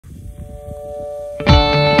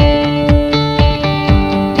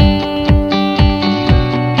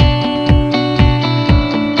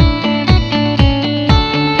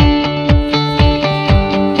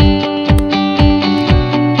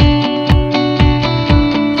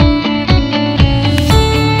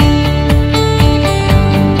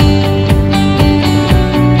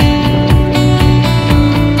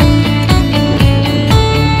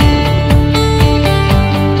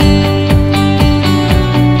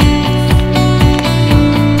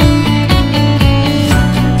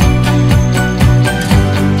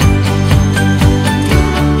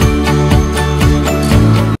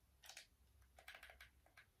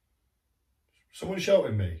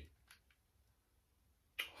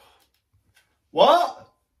What?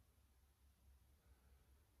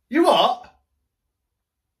 You what?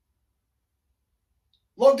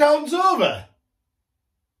 Lockdown's over?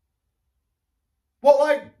 What,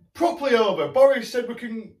 like, properly over? Boris said we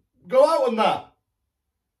can go out on that.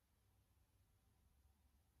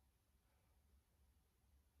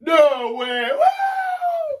 No way! Woo!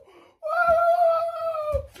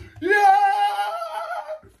 Woo! Yeah!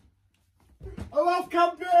 I'm off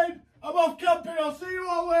camping! I'm off camping! I'll see you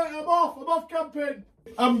all later! I'm off camping!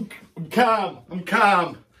 I'm calm!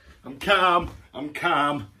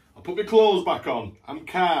 I'll put my clothes back on. I'm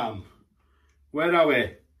calm. Where are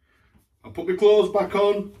we? I'll put my clothes back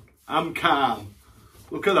on. I'm calm.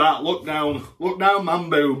 Look at that. Look down. Look down, man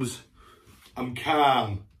boobs. I'm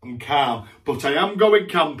calm. But I am going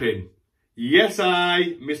camping. Yes,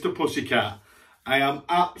 Mr. Pussycat. I am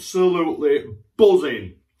absolutely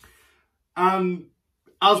buzzing. And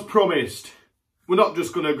as promised, we're not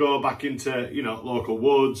just going to go back into, local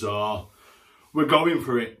woods, or we're going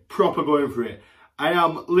for it. Proper going for it. I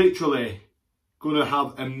am literally going to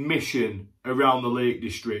have a mission around the Lake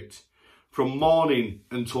District. From morning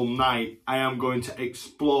until night, I am going to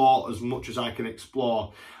explore as much as I can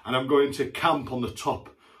explore. And I'm going to camp on the top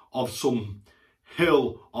of some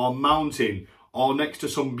hill or mountain or next to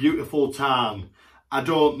some beautiful town. I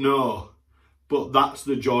don't know, but that's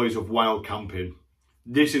the joys of wild camping.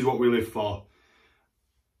 This is what we live for.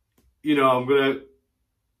 I'm going to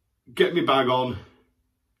get my bag on.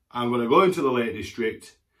 I'm going to go into the Lake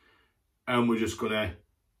District and we're just going to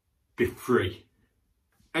be free.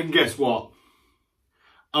 And guess what?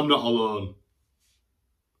 I'm not alone.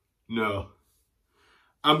 No.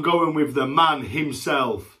 I'm going with the man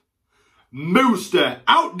himself. Mooster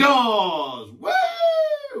Outdoors! Woo!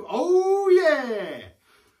 Oh yeah!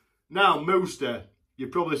 Now, Mooster,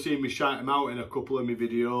 you've probably seen me shout him out in a couple of my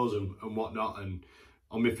videos and whatnot, and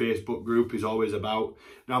on my Facebook group he's always about.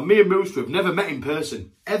 Now, me and Mooster have never met in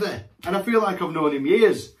person, ever. And I feel like I've known him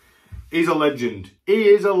years. He's a legend. He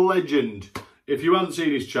is a legend. If you haven't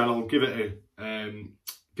seen his channel, give it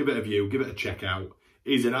a view, give it a check out.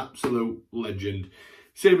 He's an absolute legend.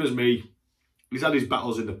 Same as me. He's had his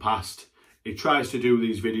battles in the past. He tries to do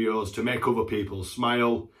these videos to make other people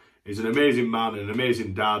smile. He's an amazing man, an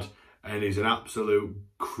amazing dad, and he's an absolute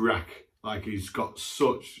crack. Like, he's got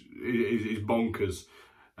such, he's bonkers.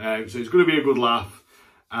 So it's going to be a good laugh.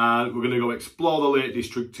 And we're going to go explore the Lake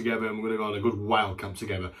District together, and we're going to go on a good wild camp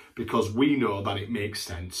together, because we know that it makes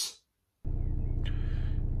sense.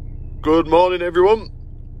 Good morning, everyone.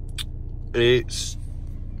 It's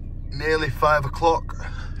nearly 5 o'clock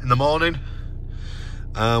in the morning,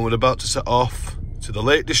 and we're about to set off to the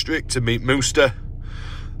Lake District to meet Mooster.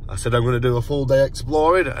 I said I'm going to do a full day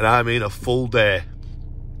exploring, and I mean a full day.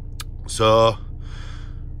 So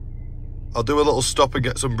I'll do a little stop and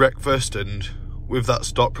get some breakfast, and with that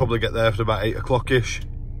stop probably get there for about 8 o'clock-ish.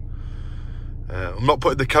 I'm not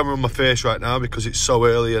putting the camera on my face right now because it's so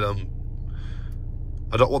early, and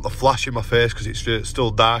I don't want the flash in my face because it's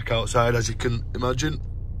still dark outside, as you can imagine.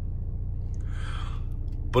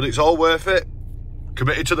 But it's all worth it.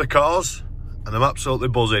 Committed to the cause, and I'm absolutely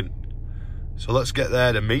buzzing. So let's get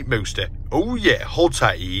there to meet Mooster. Oh yeah, hold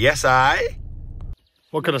tight. Yes,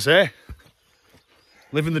 What can I say?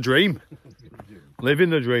 Living the dream. Living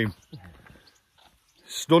the dream.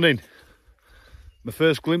 Stunning. My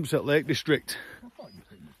first glimpse at Lake District.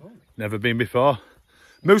 Never been before.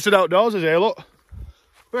 Mooster Outdoors is here, look.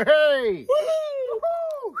 Hey!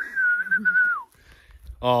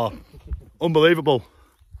 Oh, unbelievable.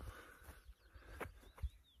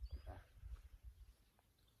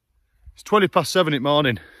 It's 7:20 in the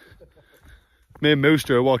morning. Me and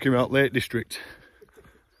Mooster are walking around Lake District.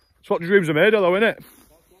 That's what dreams are made of, though, isn't it?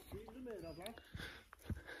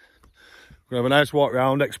 We're gonna have a nice walk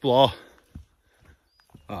around, explore,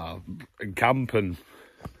 and camp and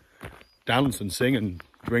dance and sing and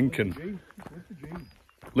drink and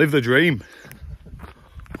live the dream.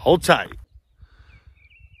 Hold tight.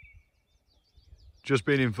 Just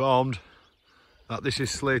been informed that this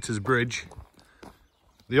is Slater's Bridge.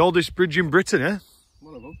 The oldest bridge in Britain, eh?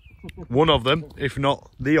 One of them. One of them, if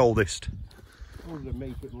not the oldest.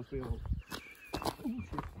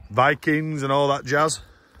 Vikings and all that jazz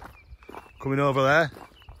coming over there.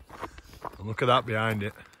 And look at that behind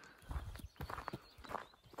it.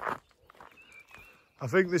 I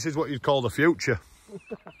think this is what you'd call the future.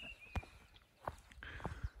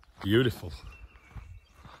 Beautiful.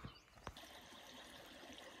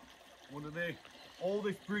 One of the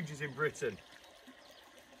oldest bridges in Britain.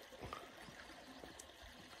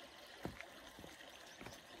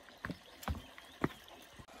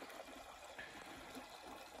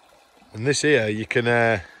 And this here, you can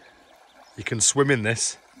You can swim in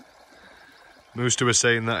this. Mooster was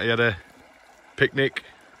saying that he had a picnic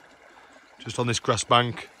just on this grass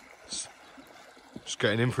bank. Just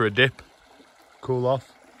getting in for a dip, cool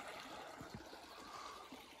off.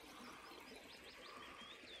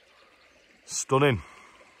 Stunning.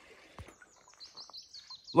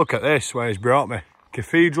 Look at this, where he's brought me.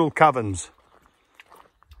 Cathedral Caverns.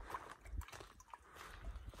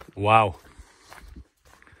 Wow.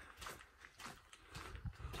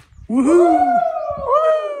 Woohoo!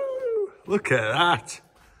 Woo! Look at that.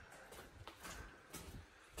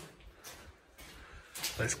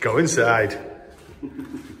 Let's go inside.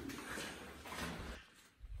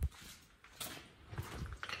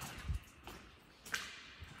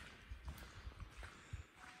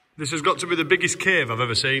 This has got to be the biggest cave I've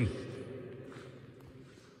ever seen.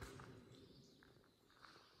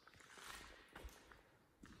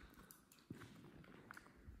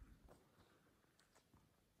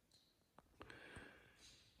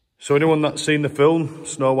 So anyone that's seen the film,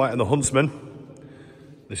 Snow White and the Huntsman,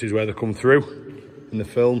 this is where they come through in the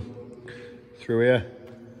film. Through here,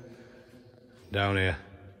 down here,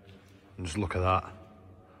 and just look at that.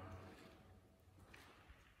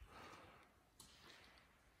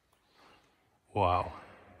 Wow.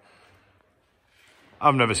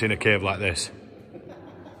 I've never seen a cave like this.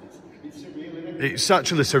 It's surreal, isn't it? It's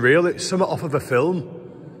actually surreal. It's something off of a film.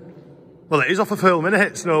 Well, it is off a film, isn't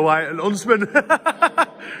it? Snow White and Huntsman.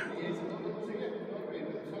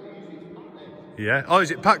 Yeah. Oh, is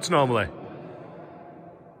it packed normally?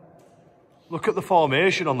 Look at the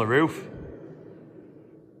formation on the roof.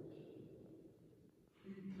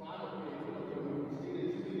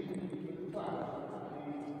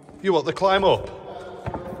 You want to climb up?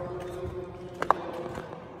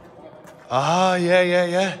 Ah,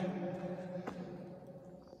 yeah.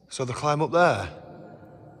 So they climb up there.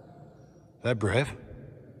 They're brave.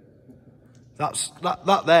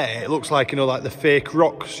 That there, it looks like, you know, like the fake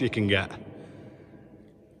rocks you can get.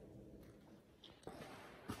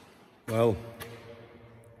 Well,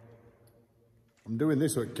 I'm doing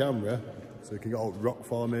this with camera so you can get all rock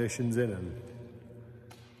formations in, and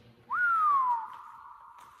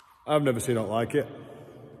I've never seen it like it.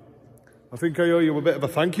 I think I owe you a bit of a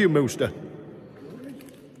thank you, Mooster.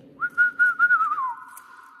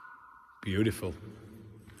 Beautiful.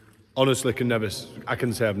 Honestly, I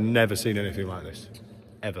can say I've never seen anything like this,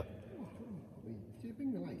 ever.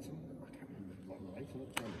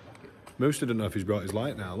 Mooster didn't know if he's brought his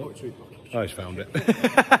light now, look. Oh, he's found it.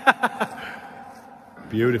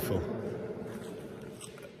 Beautiful.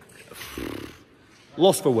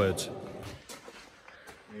 Lost for words.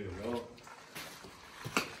 Here we go.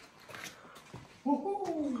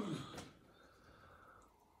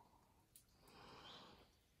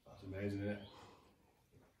 That's amazing, isn't it?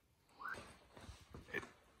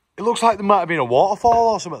 It looks like there might have been a waterfall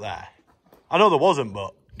or something there. I know there wasn't,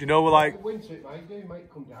 but do you know we're like... Winter it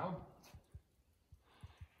might come down.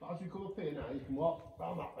 But as you come up here now, you can walk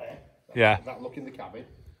down that there. That look in the cabin.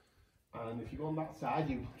 And if you go on that side,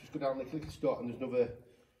 you just go down the little stop, and there's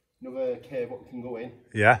another cave what you can go in.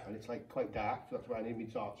 Yeah. And it's like quite dark, so that's why I need my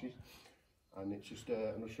torches. And it's just,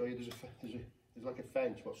 I'm going to show you, there's like a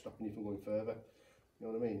fence what's stopping you from going further. You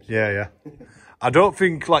know what I mean? So, yeah. I don't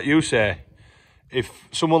think, like you say, if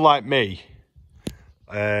someone like me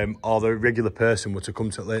or the regular person were to come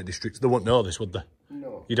to Lake District, they wouldn't know this, would they?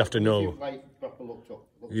 No. You'd have to know. You've like proper looked up.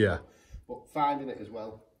 Yeah. But finding it as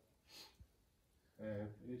well. It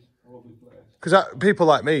is a lovely place. Because people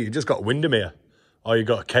like me, you just got Windermere, or you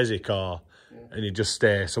got a Keswick, and you just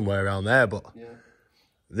stay somewhere around there. But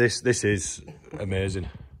this is amazing.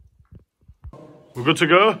 We're good to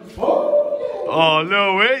go? Oh,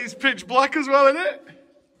 no way. It's pitch black as well, isn't it?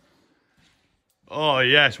 Oh,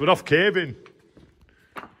 yes. We're off caving.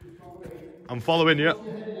 I'm following you.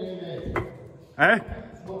 Eh?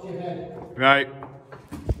 Right.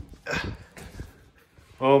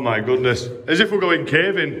 Oh, my goodness. As if we're going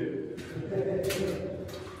caving.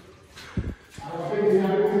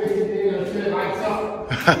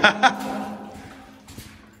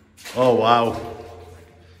 Oh, wow.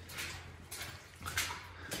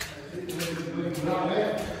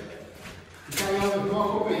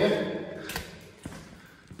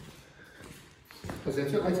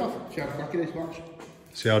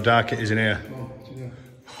 See how dark it is in here?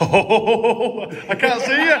 Oh, I can't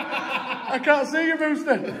see you. I can't see you,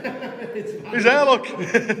 Mooster. His hair, look.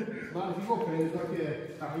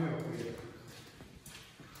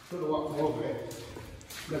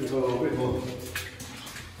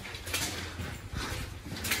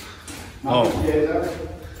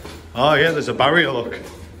 Oh yeah, there's a barrier, look.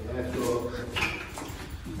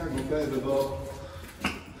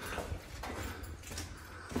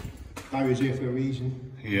 Barry's here for a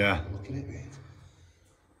reason. Yeah. Look at it, mate.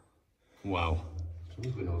 Wow.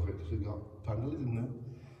 Someone's been over it because we've got panels in there.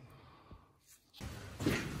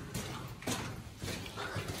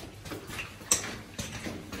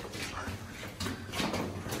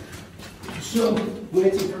 So,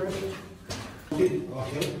 waiting for it. Okay,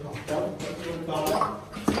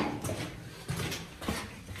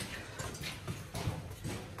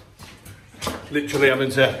 Literally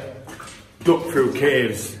having to duck through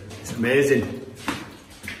caves. It's amazing.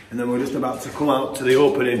 And then we're just about to come out to the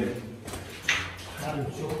opening.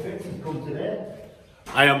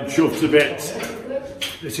 I am chuffed to bits.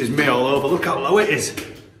 This is me all over. Look how low it is.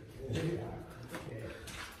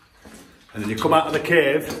 And then you come out of the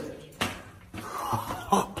cave.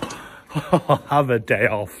 Have a day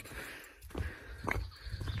off.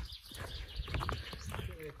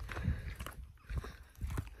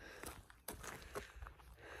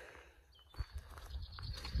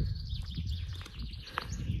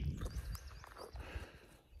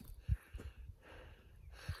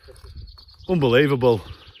 Unbelievable.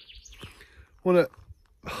 What a...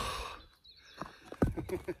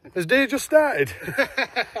 Has day just started?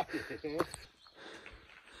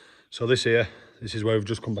 So this here, this is where we've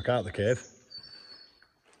just come back out of the cave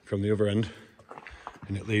from the other end,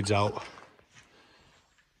 and it leads out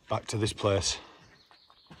back to this place.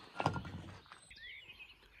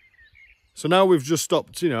 So now we've just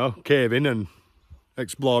stopped, you know, caving and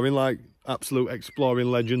exploring like absolute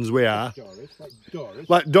exploring legends we are.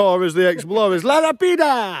 Like Doris the Explorers. La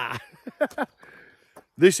Rapida!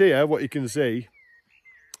 This here, what you can see,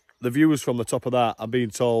 the views from the top of that, I'm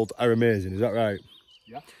being told, are amazing. Is that right?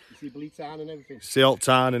 Yeah. You see Bleak Town and everything. See Alt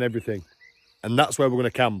Town and everything. And that's where we're going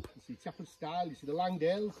to camp. You see Chapel Style, you see the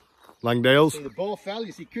Langdales. Langdales. You see the Borfell,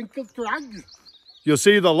 you see Crinkled Crags. You'll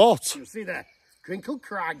see the lot. You'll see the Crinkled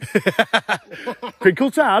Crags.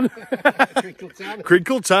 Crinkle Town. Crinkle Town.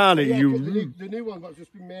 Crinkle Town. Yeah, You... the new one that's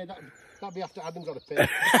just been made, that'll be after Adam's on a page.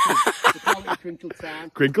 They call it Crinkle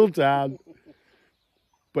Town. Crinkle Town.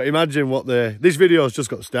 But imagine what this video's just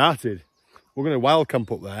got started. We're going to wild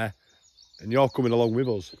camp up there, and you're coming along with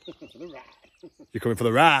us. For the ride. You're coming for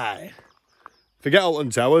the ride. Forget Alton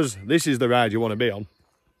Towers. This is the ride you want to be on.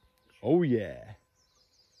 Oh yeah.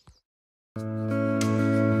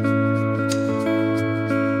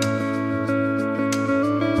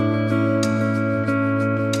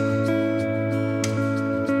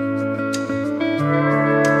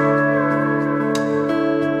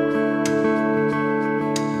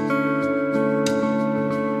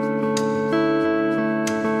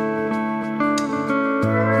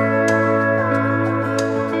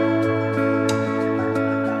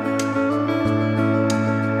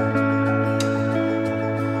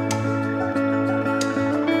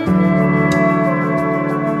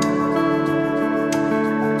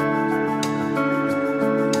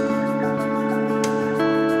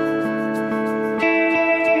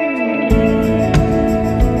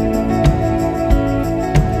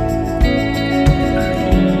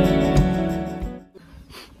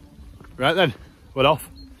 Right then, we're off.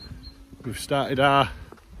 We've started our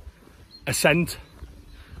ascent.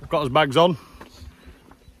 We've got his bags on.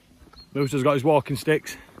 Mooster's got his walking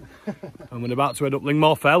sticks. And we're about to head up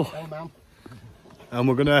Lingmore Fell. Oh, and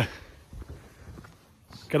we're gonna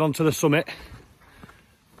get onto the summit.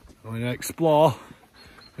 We're gonna explore.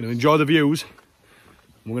 We're gonna enjoy the views.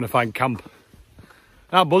 And we're gonna find camp.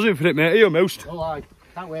 I'm buzzing for it, mate. Are you, Moost? Oh, I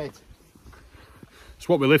can't wait. It's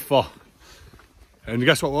what we live for. And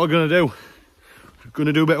guess what we're going to do? We're going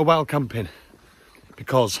to do a bit of wild camping.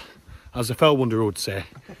 Because, as the Fell Wanderer would say,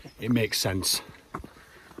 it makes sense.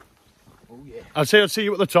 Oh yeah. I'd say I'd see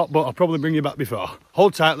you at the top, but I'll probably bring you back before.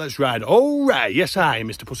 Hold tight, let's ride. All right, yes I,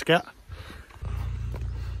 Mr. Pussycat.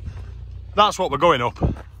 That's what we're going up.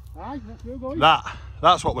 Aye, that's where we're going.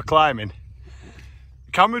 That's what we're climbing.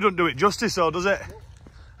 The camera doesn't do it justice though, does it?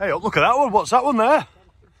 Hey, look at that one. What's that one there?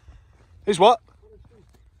 It's what?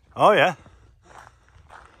 Oh yeah.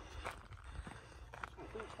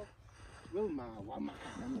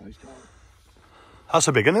 That's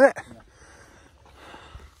a big one, isn't it? Yeah.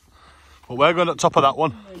 Well, we're going at the top of that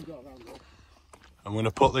one. I'm going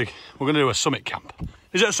to put we're going to do a summit camp.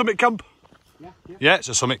 Is it a summit camp? Yeah. Yeah, it's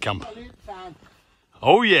a summit camp.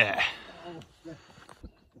 Oh yeah.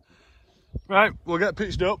 Right, we'll get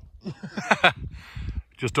pitched up.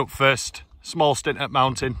 Just up first, small stint at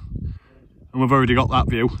mountain. And we've already got that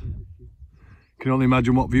view. Can only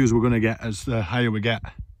imagine what views we're going to get as the higher we get.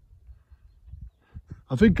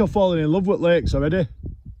 I think I've fallen in love with lakes already.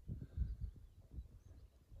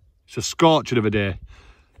 It's a scorching of a day.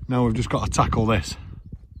 Now we've just got to tackle this.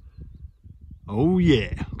 Oh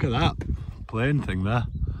yeah, look at that plane thing there.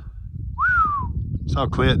 That's how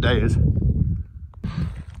clear the day is.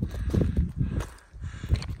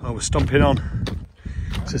 Oh, we're stomping on.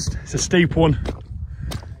 It's a steep one.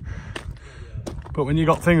 But when you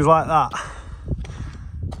got things like that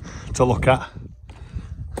to look at,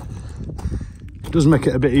 it does make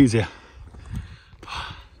it a bit easier.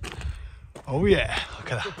 Oh yeah,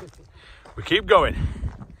 look at that. We keep going.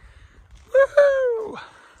 Woohoo!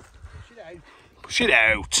 Push it out. Push it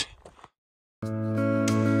out.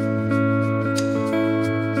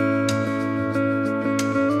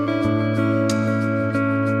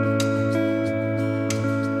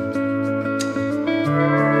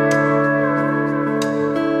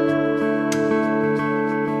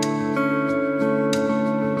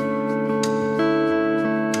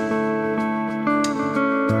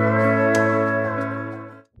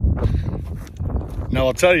 Now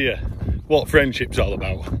I'll tell you what friendship's all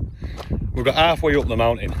about. We've got halfway up the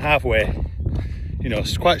mountain, halfway, you know,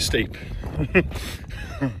 it's quite steep.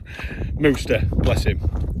 Mooster, bless him,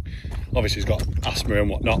 obviously he's got asthma and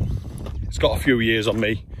whatnot. He's got a few years on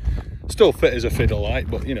me, still fit as a fiddle like,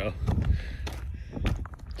 but you know,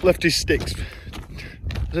 left his sticks.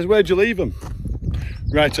 I says, where'd you leave them?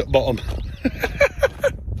 Right at bottom.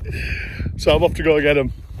 So I'm off to go get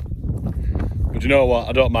them. But you know what,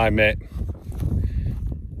 I don't mind, mate.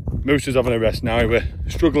 Mooster's having a rest now. He was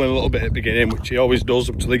struggling a little bit at the beginning, which he always does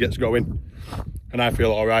until he gets going. And I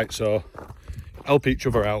feel all right, so help each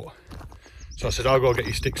other out. So I said, I'll go get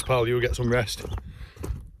your sticks, pal, you get some rest.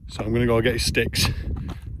 So I'm going to go get his sticks.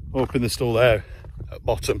 Hoping they're still there at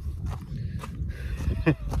bottom.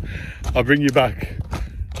 I'll bring you back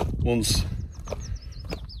once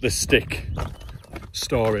this stick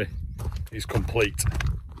story is complete.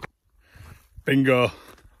 Bingo,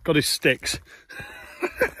 got his sticks.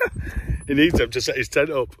 He needs them to set his tent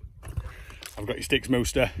up. I've got your sticks,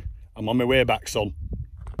 Mooster. I'm on my way back, son.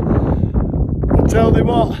 I'll tell you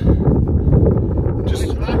what,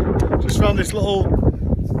 just found this little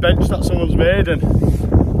bench that someone's made and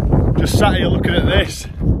just sat here looking at this.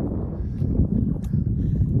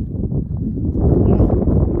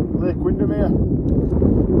 Lake Windermere.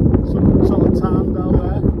 Some sort of town down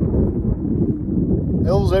there.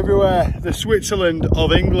 Hills everywhere. The Switzerland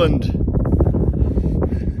of England.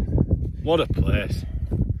 What a place.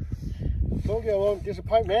 Told you I won't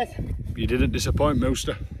disappoint, mate. You didn't disappoint,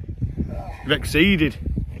 Mooster. You've exceeded.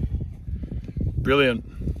 Brilliant.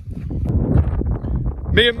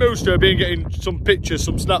 Me and Mooster have been getting some pictures,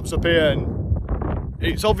 some snaps up here, and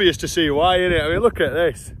it's obvious to see why, isn't it? I mean, look at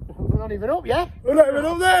this. We're not even up yet. We're not even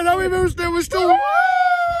up there, are we, Mooster? We're still...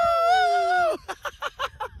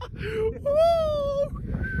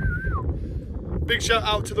 Big shout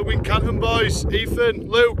out to the Wincanton boys, Ethan,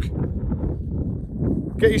 Luke.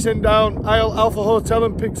 Get your send down Isle Alpha Hotel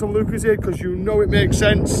and pick some Lucasade because you know it makes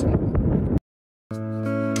sense.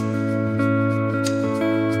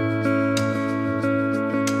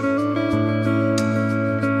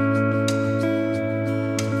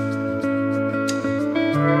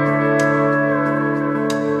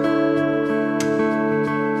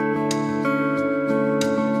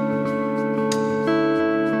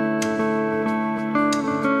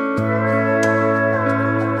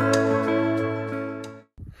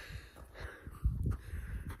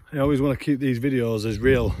 I always want to keep these videos as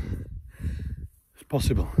real as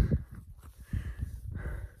possible.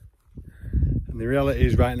 And the reality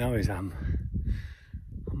is right now is I'm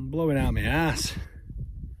blowing out my ass.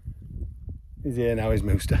 He's here now, he's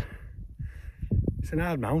Mooster. It's an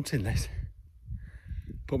hard mountain, this.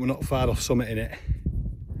 But we're not far off summiting it.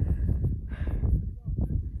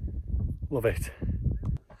 Love it.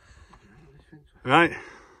 Right,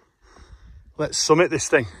 let's summit this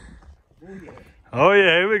thing. Oh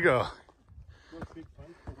yeah, here we go.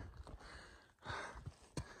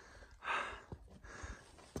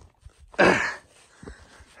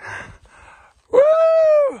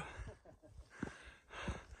 Woo!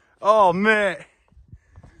 Oh mate.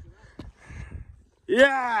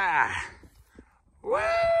 Yeah! Woo!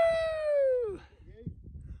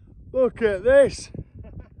 Look at this.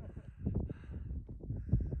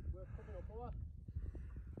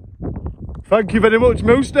 Thank you very much,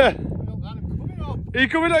 Mooster. Are you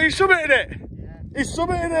coming up? He's summiting it? Yeah. He's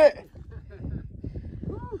summiting it!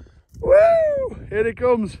 Woo! Here he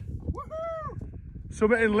comes.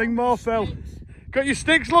 Summiting Lingmore Fell. Got your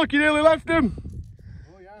sticks, look, you nearly left them.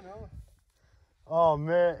 Oh yeah, I know. Oh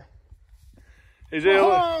mate. He's here.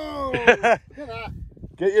 Oh, look at that.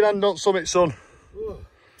 Get your hand on summit, son. Oh.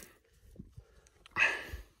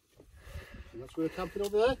 And that's where we're camping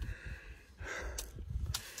over there.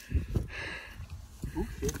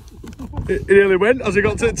 He nearly went as he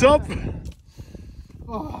got to the top.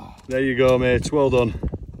 Oh. There you go, mates. Well done.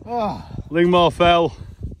 Oh. Lingmore Fell,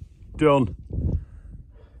 done.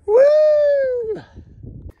 Woo!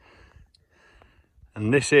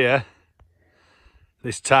 And this here,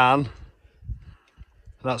 this tarn,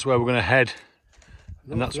 that's where we're going to head.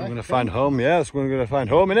 And that's where we're going to find home. Yeah, that's where we're going to find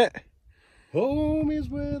home, innit? Home is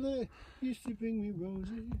where they used to bring me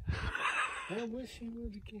Rosie. I wish you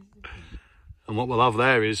would again. And what we'll have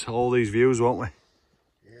there is all these views, won't we?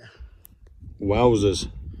 Yeah. Wowzers.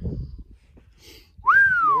 My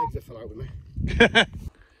legs have fell out with me.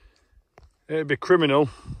 It'd be criminal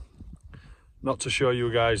not to show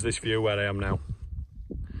you guys this view where I am now.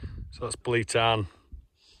 So that's Blee Tarn.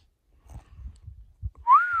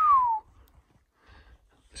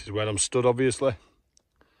 This is where I'm stood, obviously.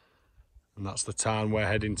 And that's the tarn we're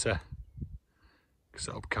heading to.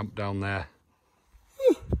 Set up camp down there.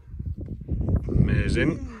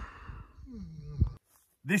 Amazing.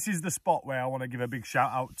 This is the spot where I want to give a big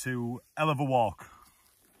shout out to Hell of a Walk.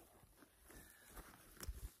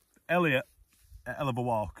 Elliot at Hell of a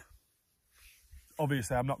Walk.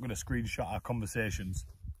 Obviously, I'm not going to screenshot our conversations,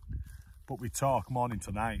 but we talk morning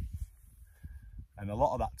to night. And a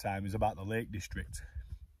lot of that time is about the Lake District,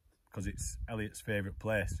 because it's Elliot's favourite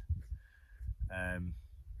place.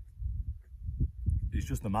 He's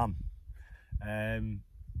just the man.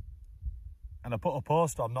 And I put a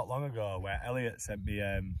post on not long ago where Elliot sent me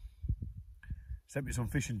some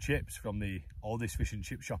fish and chips from the oldest fish and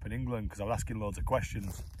chip shop in England, because I was asking loads of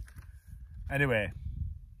questions. Anyway,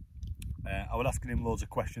 I was asking him loads of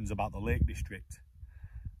questions about the Lake District,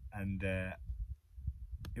 and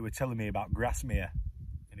he was telling me about Grasmere,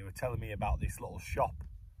 and he was telling me about this little shop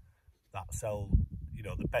that sell, you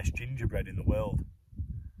know, the best gingerbread in the world.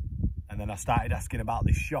 And then I started asking about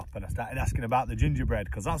this shop, and I started asking about the gingerbread,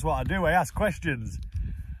 because that's what I do, I ask questions.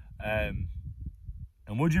 And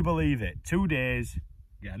would you believe it? 2 days,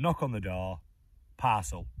 get a knock on the door,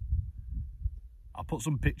 parcel. I'll put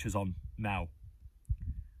some pictures on now.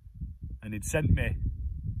 And he'd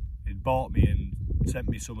bought me and sent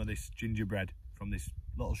me some of this gingerbread from this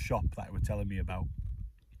little shop that he was telling me about.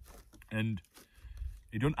 And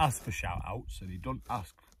he don't ask for shout outs, and he don't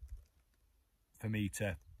ask for me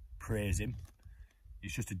to praise him.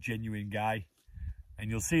 He's just a genuine guy,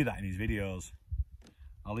 and you'll see that in his videos.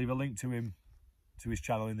 I'll leave a link to him, to his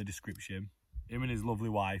channel, in the description. Him and his lovely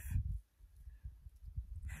wife.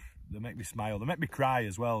 They make me smile, they make me cry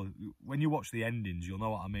as well. When you watch the endings, you'll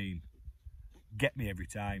know what I mean. Get me every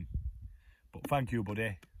time. But thank you,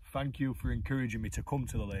 buddy. Thank you for encouraging me to come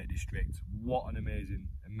to the Lake District. What an amazing,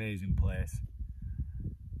 amazing place.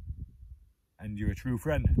 And you're a true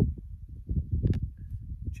friend.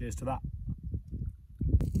 Cheers to that.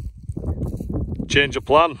 Change of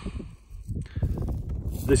plan.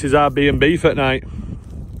 This is our B&B for tonight.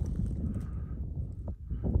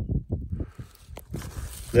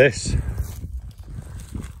 This.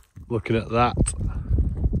 Looking at that.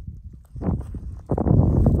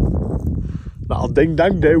 That'll ding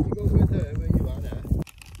dang do.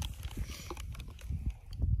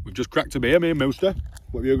 We've just cracked a beer, me and Mooster.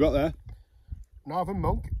 What have you got there? Northern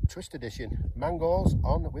Monk Twist Edition. Mangoes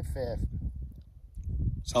on with faith.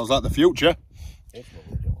 Sounds like the future.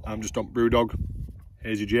 I'm just on Brewdog.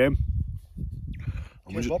 Hazy Jame.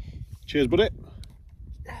 Cheers, bud. Cheers, buddy.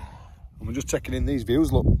 And we're just checking in these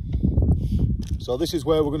views, look. So this is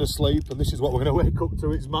where we're going to sleep, and this is what we're going to wake up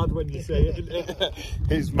to. It's mad when you say it, isn't it?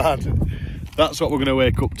 It's mad. That's what we're going to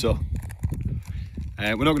wake up to.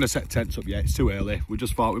 We're not going to set tents up yet, it's too early. We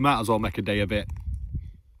just thought we might as well make a day of it.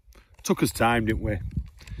 Took us time, didn't we?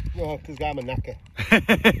 No, because I'm a knacker.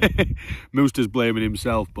 Mooster's blaming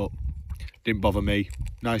himself, but didn't bother me.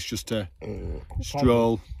 Nice just to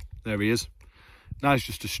stroll. There he is. Nice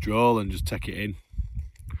just to stroll and just take it in.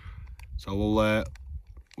 So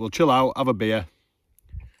we'll chill out, have a beer,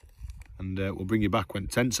 and we'll bring you back when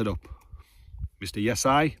tents are up. Mr. Yes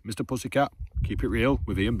I, Mr. Pussycat, keep it real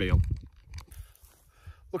with Ian Beale.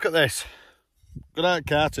 Look at this. Got out of the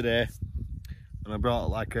car today, and I brought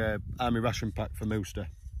like a army ration pack for Mooster.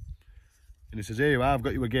 And he says, "Here you are, I've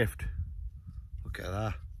got you a gift." Look at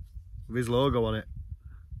that. With his logo on it.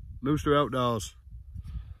 Mooster Outdoors.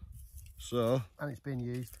 So. And it's been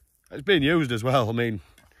used. It's been used as well. I mean,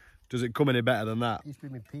 does it come any better than that? It used to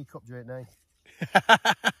be my peacock during night.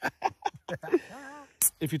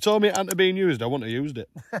 If you told me it hadn't been used, I wouldn't have used it.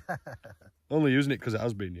 Only using it because it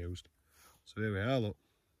has been used. So here we are, look.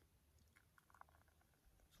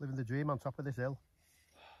 Living the dream on top of this hill.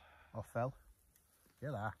 Or fell.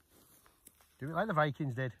 Here they are. Do it like the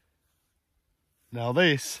Vikings did. Now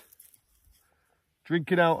this,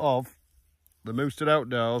 drinking out of the Mooster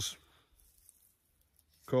Outdoors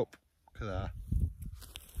cup. Look at that.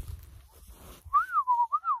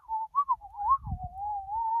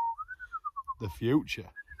 the future.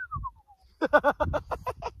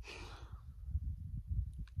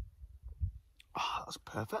 Oh, that's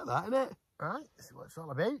perfect, that, isn't it? Right, that's what it's all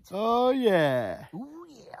about. Oh, yeah. Ooh,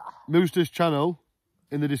 yeah. Mooster's channel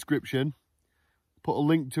in the description. Put a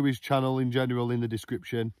link to his channel in general in the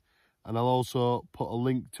description. And I'll also put a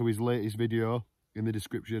link to his latest video in the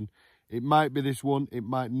description. It might be this one, it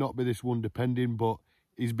might not be this one, depending, but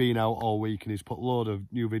he's been out all week and he's put a load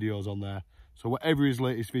of new videos on there. So whatever his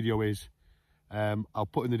latest video is, I'll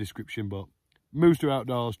put in the description. But Mooster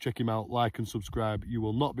Outdoors, check him out, like and subscribe. You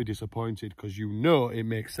will not be disappointed because you know it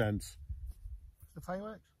makes sense. The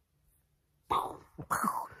fireworks.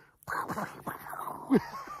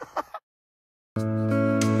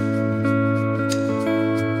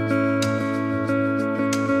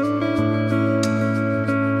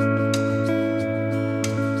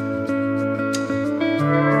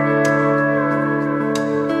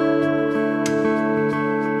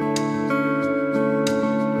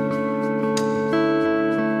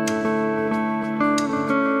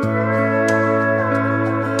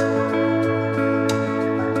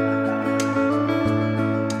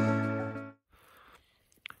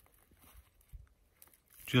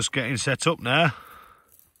 Just getting set up now.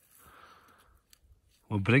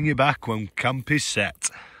 We'll bring you back when camp is set.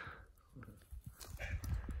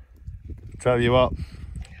 Tell you what,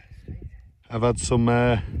 I've had some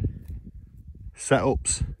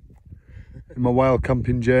setups in my wild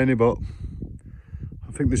camping journey, but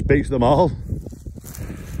I think this beats them all.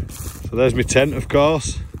 So there's my tent, of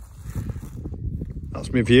course.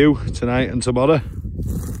 That's my view tonight and tomorrow.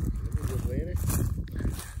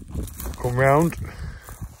 Come round.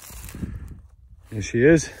 Here she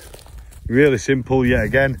is. Really simple yet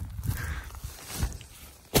again.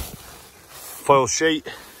 Foil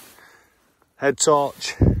sheet, head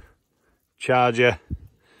torch, charger,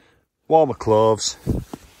 warmer clothes,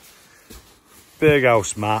 big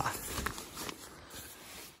house mat,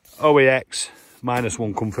 OEX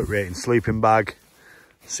 -1 comfort rating sleeping bag,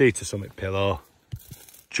 Sea to Summit pillow,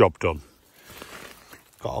 job done.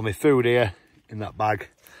 Got all my food here in that bag,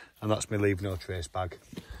 and that's my leave no trace bag.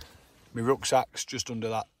 My rucksack's just under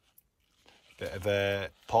that bit of a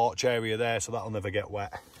porch area there, so that'll never get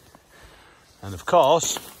wet. And of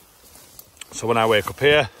course, so when I wake up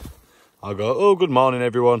here, I'll go, oh, good morning,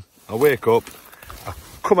 everyone. I wake up, I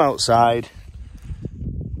come outside,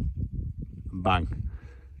 and bang.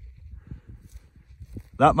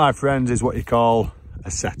 That, my friends, is what you call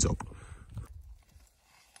a setup.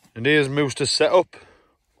 And here's Mooster's setup,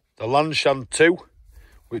 the Lanshan 2,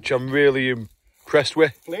 which I'm really impressed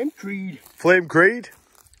with. Flame Creed. Flame Creed,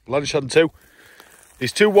 Lanshan 2.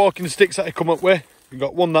 These 2 walking sticks that I come up with. You've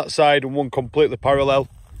got one that side and one completely parallel.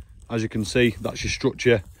 As you can see, that's your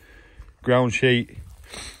structure. Ground sheet.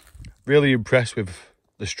 Really impressed with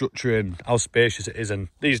the structure and how spacious it is. And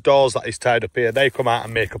these doors that is tied up here, they come out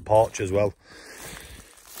and make a porch as well.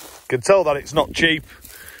 You can tell that it's not cheap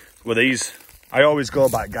with these. I always go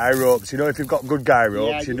back guy ropes. You know, if you've got good guy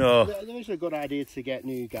ropes, yeah, you know. It's a good idea to get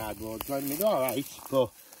new guard rods. I mean, they're all right, but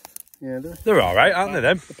yeah, they're all right, aren't they?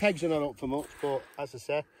 Them. The pegs are not up for much, but as I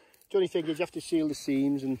say, the only thing is you have to seal the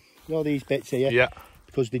seams and all these bits here. Yeah.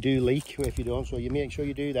 Because they do leak if you don't, so you make sure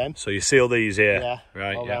you do them. So you seal these here. Yeah.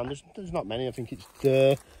 Right. All yeah. round. There's not many. I think it's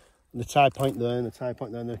the tie point there and the tie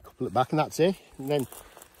point there and a couple at the back, and that's it. And then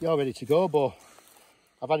you're ready to go. But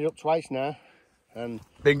I've had it up twice now. And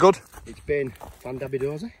been good. It's been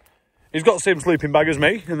fan-dabby-dozy. He's got the same sleeping bag as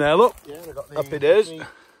me in there, look. Yeah, I got the happy days.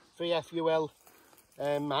 Free FUL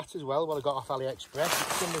mat as well, what I got off AliExpress.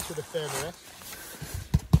 It's similar to the Thermarest.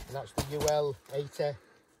 And that's the UL 80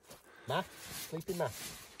 mat, sleeping mat.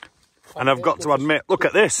 And I've got to admit, look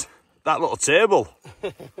at this, that little table.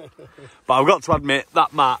 But I've got to admit,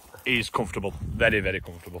 that mat is comfortable. Very, very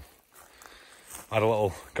comfortable. I had a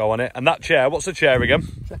little go on it. And that chair, what's the chair again?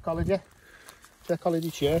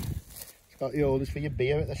 Trekology chair. It's got the holders for your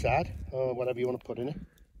beer at the side, or whatever you want to put in it.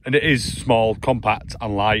 And it is small, compact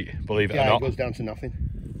and light, believe it or not. Yeah, it goes down to nothing.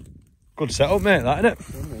 Good setup, mate, that, isn't it?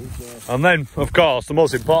 Yeah. And then, of course, the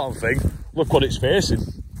most important thing, look what it's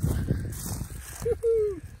facing.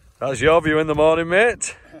 That's your view in the morning,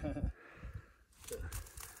 mate.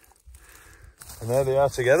 And there they are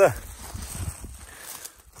together.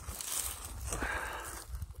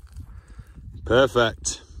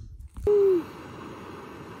 Perfect.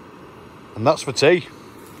 And that's for tea.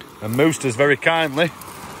 And Mooster's very kindly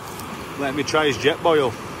let me try his jet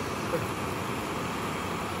boil.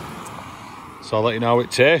 So I'll let you know how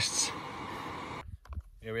it tastes.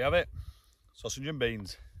 Here we have it. Sausage and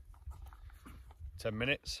beans. 10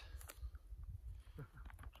 minutes.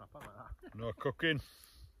 No cooking.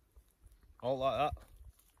 All like that.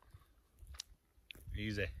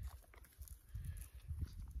 Easy.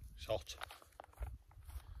 It's hot.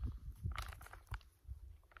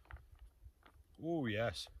 Oh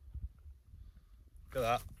yes. Look at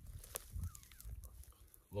that.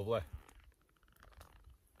 Lovely.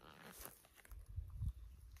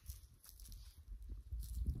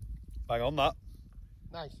 Bang on that.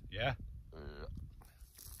 Nice. Yeah.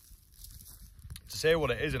 To say what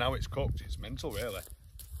it is and how it's cooked, it's mental really.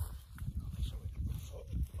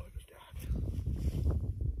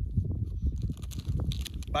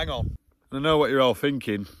 Bang on. I know what you're all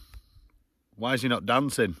thinking. Why is he not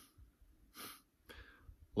dancing?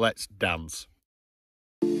 Let's dance.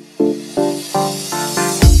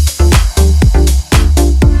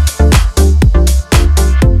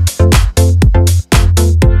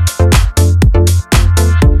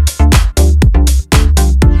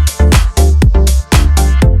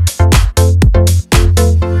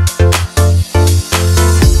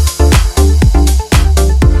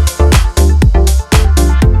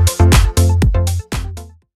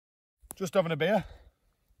 Just having a beer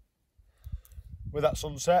with that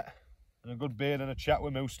sunset and a good beer and a chat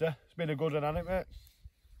with Mooster. It's been a good one, hasn't it, mate?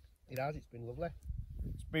 It has, it's been lovely.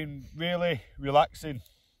 It's been really relaxing.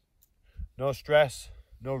 No stress,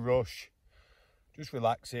 no rush, just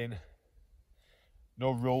relaxing.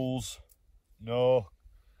 No rules, no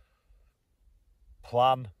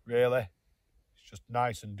plan, really. It's just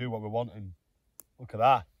nice and do what we want, and look at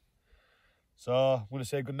that. So I'm going to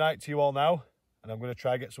say good night to you all now. And I'm going to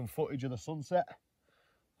try and get some footage of the sunset.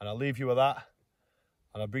 And I'll leave you with that.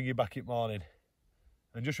 And I'll bring you back in the morning.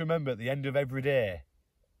 And just remember, at the end of every day,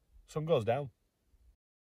 sun goes down.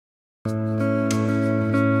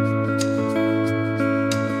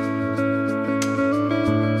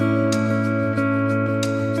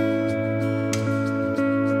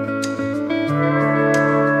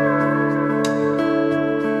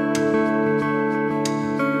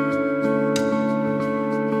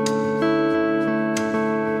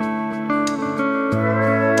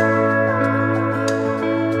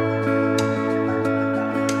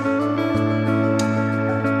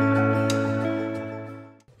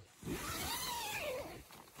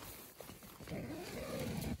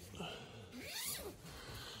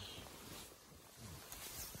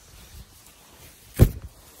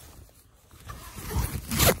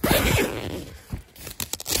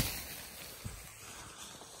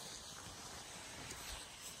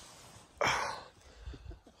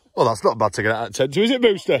 Well, that's not bad to get out of 10 to, is it,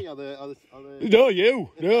 Mooster? No,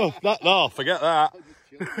 you. No, no, forget that.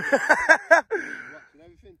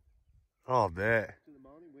 Oh, mate.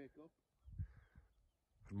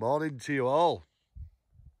 Good morning to you all.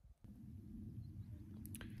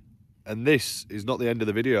 And this is not the end of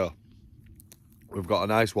the video. We've got a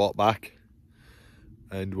nice walk back.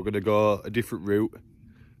 And we're going to go a different route.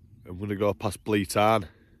 And we're going to go past Bleak Tarn.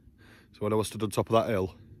 So when I was stood on top of that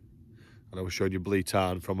hill, and I was showing you Bleak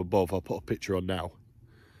Tarn from above, I'll put a picture on now.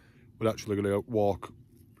 We're actually going to walk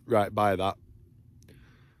right by that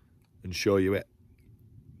and show you it.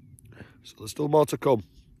 So there's still more to come.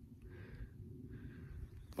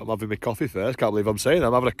 I'm having my coffee first. Can't believe I'm saying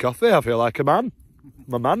I'm having a coffee. I feel like a man.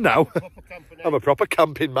 I'm a man now. I'm a proper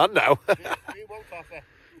camping man now. One coffee.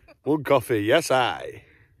 One coffee, yes I.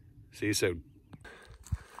 See you soon.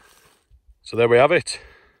 So there we have it.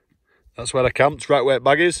 That's where I camped, right where the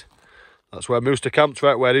bag is. That's where Mooster camped,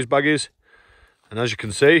 right where his bag is. And as you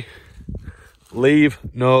can see, leave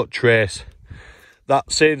no trace.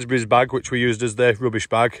 That Sainsbury's bag, which we used as the rubbish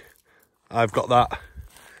bag, I've got that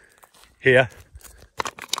here.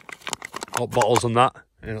 Hot bottles and that.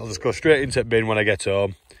 And it'll just go straight into the bin when I get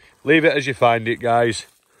home. Leave it as you find it, guys.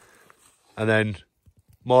 And then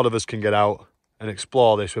more of us can get out and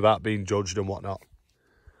explore this without being judged and whatnot.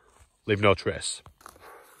 Leave no trace.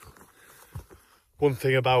 One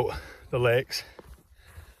thing about the lakes,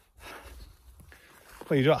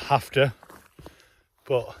 well, you don't have to,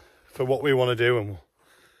 but for what we want to do and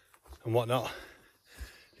whatnot,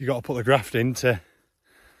 you got to put the graft in to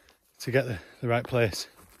get the right place.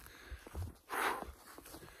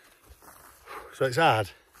 So it's hard,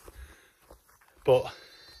 but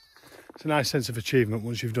it's a nice sense of achievement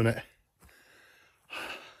once you've done it.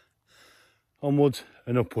 Onwards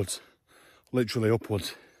and upwards, literally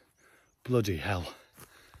upwards. Bloody hell.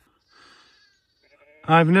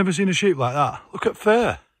 I've never seen a sheep like that. Look at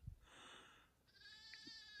fur.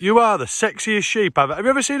 You are the sexiest sheep I've ever... Have you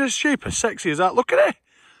ever seen a sheep as sexy as that? Look at it.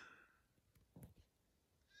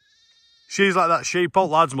 She's like that sheep all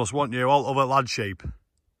lads must want you, all other lad sheep.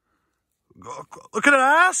 Look at her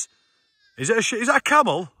ass. Is that a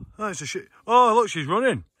camel? Oh, it's a sheep. Oh, look, she's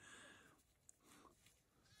running.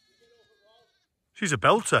 She's a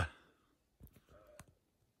belter.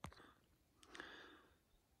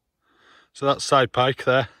 So that's Side Pike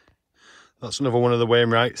there. That's another one of the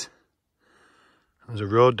Wainwrights. There's a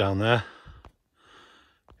road down there.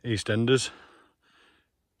 EastEnders.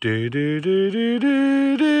 Do do do do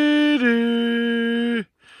do do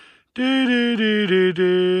do do do do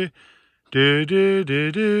do do do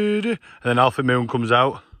do do do. And then Alpha Moon comes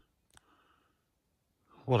out.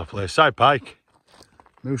 What a place. Side Pike.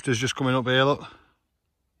 Mooster's just coming up here, look.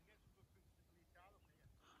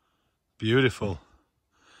 Beautiful.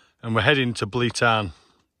 And we're heading to Bleetarn.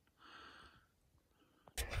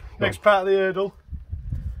 Next part of the hurdle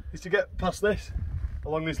is to get past this,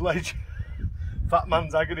 along this ledge. Fat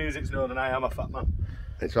man's agony as it's known, and I am a fat man.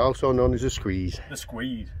 It's also known as a squeeze. The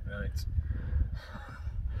squeeze, right.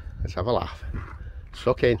 Let's have a laugh.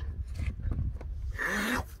 Suck in.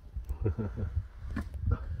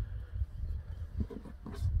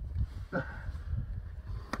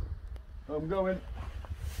 I'm going.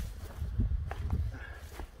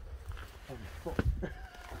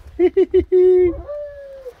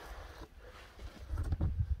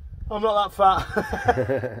 I'm not that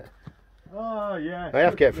fat. Oh yeah. I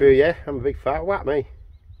have to get through, yeah. I'm a big fat whack, me.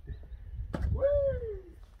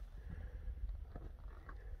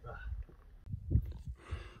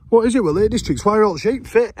 What is it with Lake Districts? Why are all sheep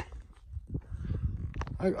fit?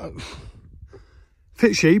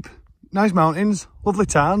 Fit sheep, nice mountains, lovely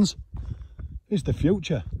tarns. It's the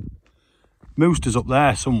future. Mooster's up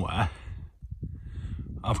there somewhere.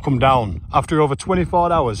 I've come down after over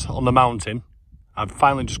 24 hours on the mountain. I've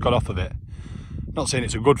finally just got off of it. Not saying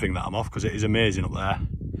it's a good thing that I'm off, because it is amazing up there.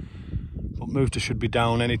 But Mooster should be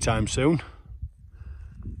down anytime soon.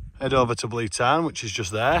 Head over to Bleetarn, which is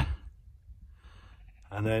just there.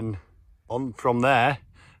 And then on from there,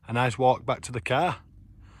 a nice walk back to the car.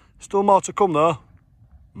 Still more to come though.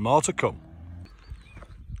 More to come.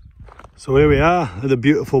 So here we are at the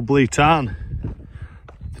beautiful Bleetarn.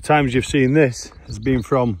 The times you've seen this has been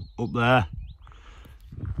from up there.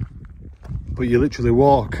 But you literally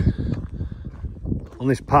walk on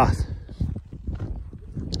this path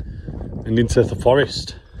and into the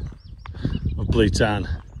forest of Bleetarn.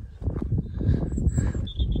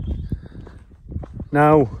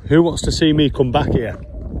 Now, who wants to see me come back here?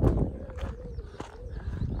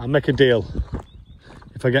 I'll make a deal.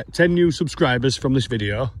 If I get 10 new subscribers from this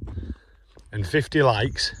video and 50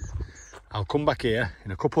 likes, I'll come back here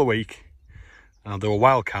in a couple of weeks and I'll do a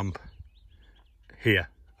wild camp here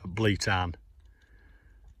at Bleetarn.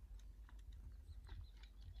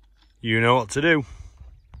 You know what to do.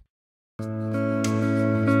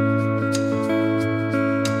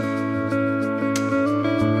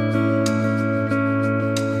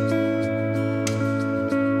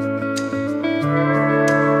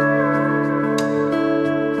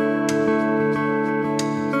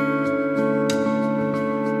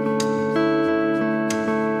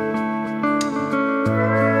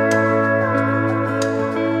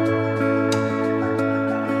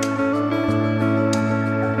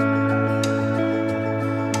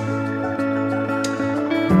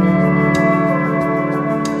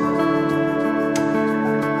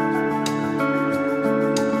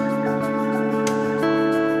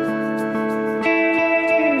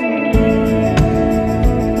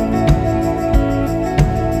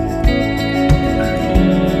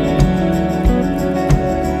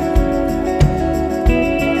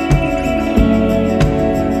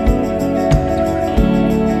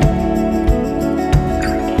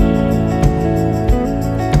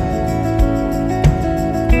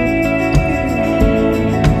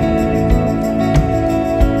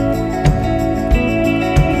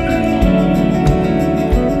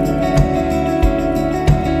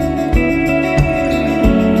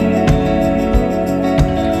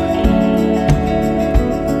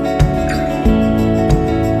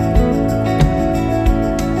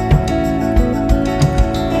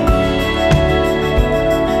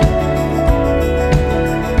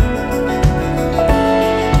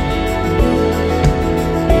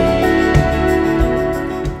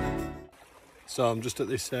 So I'm just at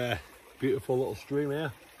this beautiful little stream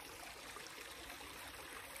here,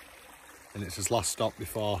 and it's his last stop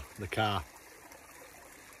before the car.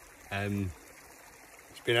 It's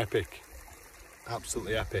been epic,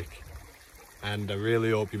 absolutely epic, and I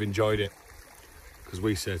really hope you've enjoyed it, because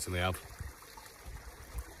we certainly have.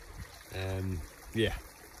 Yeah,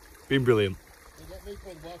 been brilliant.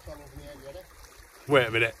 Wait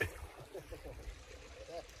a minute.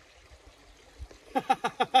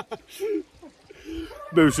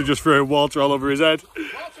 Mooster just throwing water all over his head.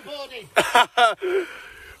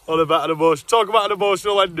 On about an emotion. Talk about an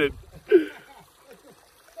emotional ending.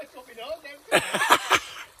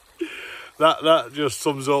 that just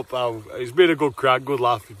sums up how it's been a good crack, good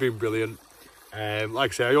laugh. It's been brilliant.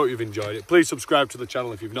 Like I say, I hope you've enjoyed it. Please subscribe to the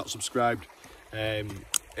channel if you've not subscribed. It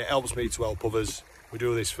helps me to help others. We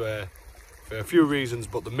do this for a few reasons,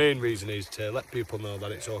 but the main reason is to let people know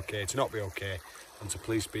that it's okay to not be okay, and to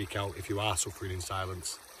please speak out if you are suffering in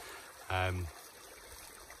silence.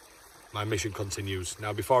 My mission continues.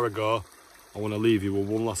 Now, before I go, I want to leave you with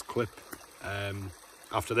one last clip.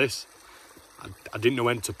 After this, I didn't know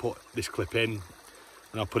when to put this clip in,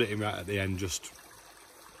 and I'll put it in right at the end.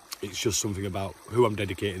 It's just something about who I'm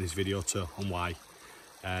dedicating this video to and why.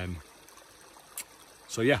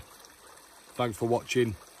 So yeah, thanks for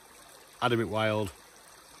watching. Adam It Wild.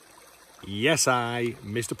 Yes,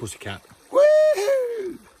 Mr. Pussycat.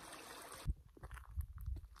 Woohoo!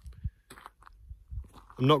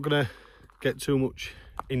 I'm not gonna get too much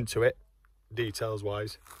into it, details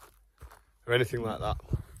wise, or anything like that.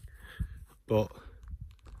 But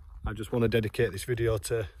I just want to dedicate this video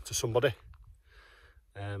to somebody.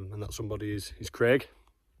 And that somebody is Craig.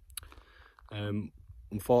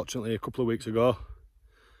 Unfortunately, a couple of weeks ago,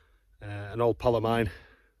 an old pal of mine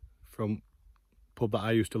from a pub that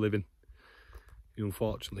I used to live in, he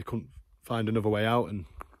unfortunately couldn't find another way out and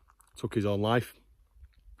took his own life.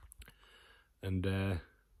 And a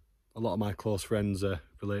lot of my close friends are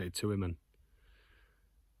related to him, and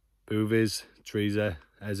Boovies, Teresa,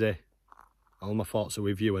 Eze, all my thoughts are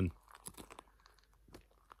with you, and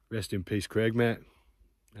rest in peace, Craig, mate.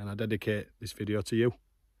 And I dedicate this video to you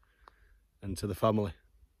and to the family.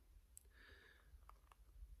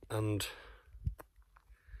 And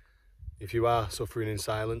if you are suffering in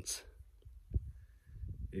silence,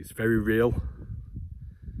 it's very real.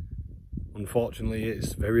 Unfortunately,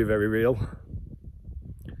 it's very, very real.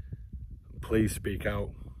 Please speak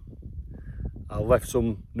out. I've left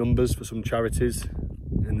some numbers for some charities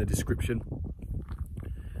in the description.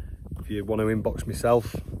 If you want to inbox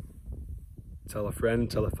myself, tell a friend,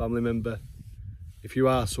 tell a family member. If you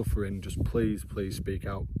are suffering, just please, please speak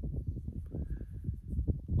out.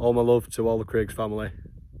 All my love to all the Craig's family.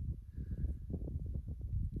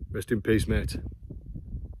 Rest in peace, mate.